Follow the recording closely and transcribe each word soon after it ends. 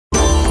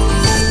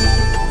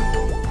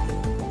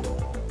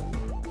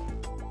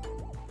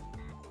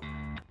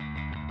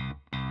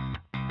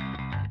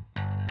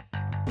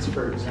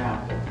for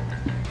example.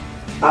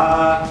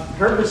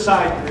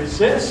 Herbicide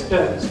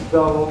resistance,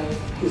 though,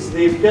 is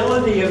the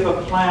ability of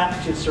a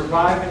plant to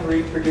survive and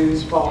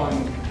reproduce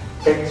following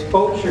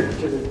exposure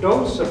to the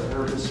dose of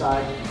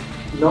herbicide,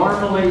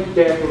 normally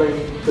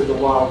deadly to the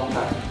wild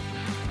type.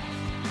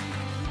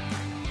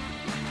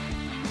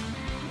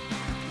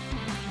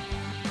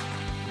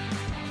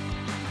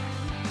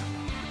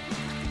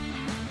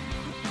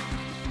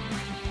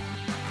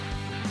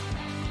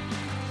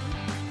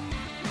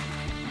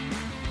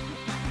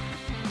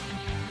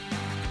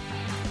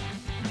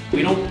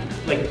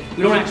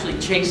 We don't actually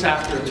chase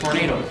after a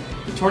tornado.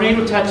 The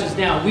tornado touches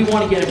down, we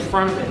want to get in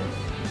front of it.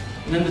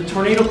 And then the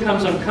tornado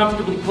comes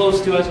uncomfortably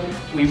close to us,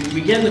 we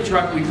get in the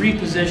truck, we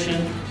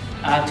reposition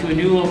to a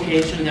new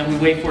location, and then we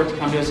wait for it to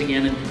come to us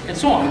again, and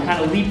so on. We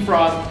kind of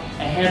leapfrog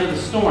ahead of the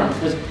storm,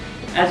 because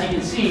as you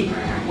can see,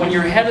 when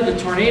you're ahead of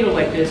the tornado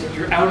like this,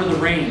 you're out of the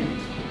rain.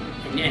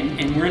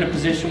 And we're in a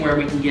position where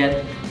we can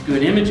get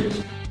good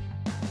images.